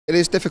It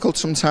is difficult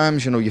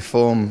sometimes, you know, your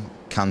form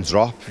can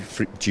drop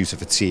due to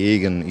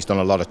fatigue, and he's done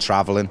a lot of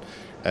travelling.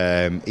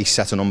 He's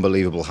set an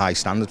unbelievable high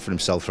standard for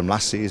himself from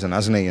last season,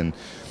 hasn't he? And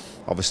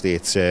obviously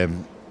it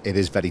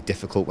is very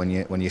difficult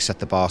when you set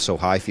the bar so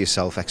high for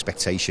yourself.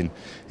 Expectation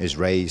is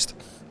raised.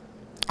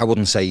 I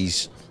wouldn't say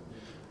he's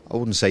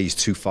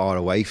too far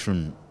away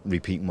from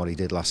repeating what he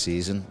did last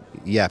season.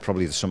 Yeah,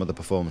 probably some of the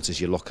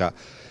performances you look at,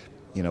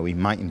 you know, he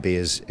mightn't be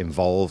as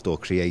involved or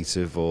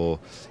creative, or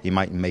he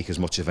mightn't make as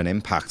much of an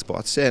impact, but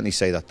I'd certainly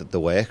say that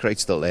the work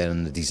rate's still there,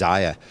 and the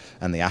desire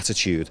and the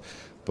attitude.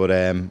 But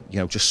you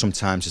know, just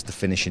sometimes it's the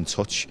finishing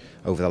touch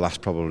over the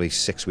last probably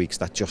 6 weeks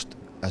that just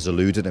has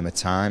eluded him at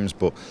times.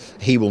 But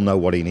he will know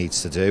what he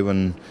needs to do,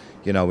 and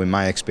you know, in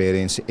my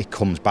experience, it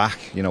comes back.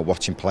 You know,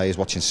 watching players,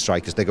 watching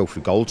strikers, they go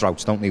through goal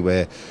droughts, don't they?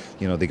 Where,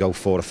 you know, they go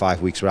 4 or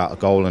 5 weeks without a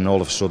goal, and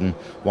all of a sudden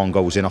one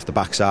goes in off the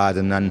backside,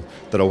 and then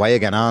they're away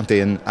again, aren't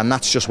they? And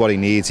that's just what he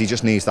needs. He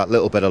just needs that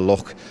little bit of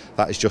luck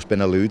that has just been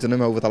eluding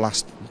him over the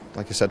last,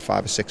 like I said,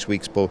 5 or 6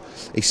 weeks. But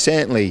he's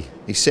certainly,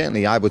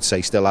 I would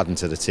say, still adding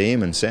to the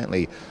team, and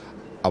certainly,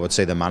 I would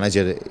say the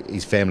manager,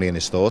 he's firmly in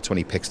his thoughts when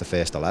he picks the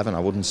first 11. I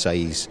wouldn't say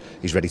he's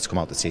ready to come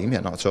out the team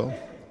yet, not at all.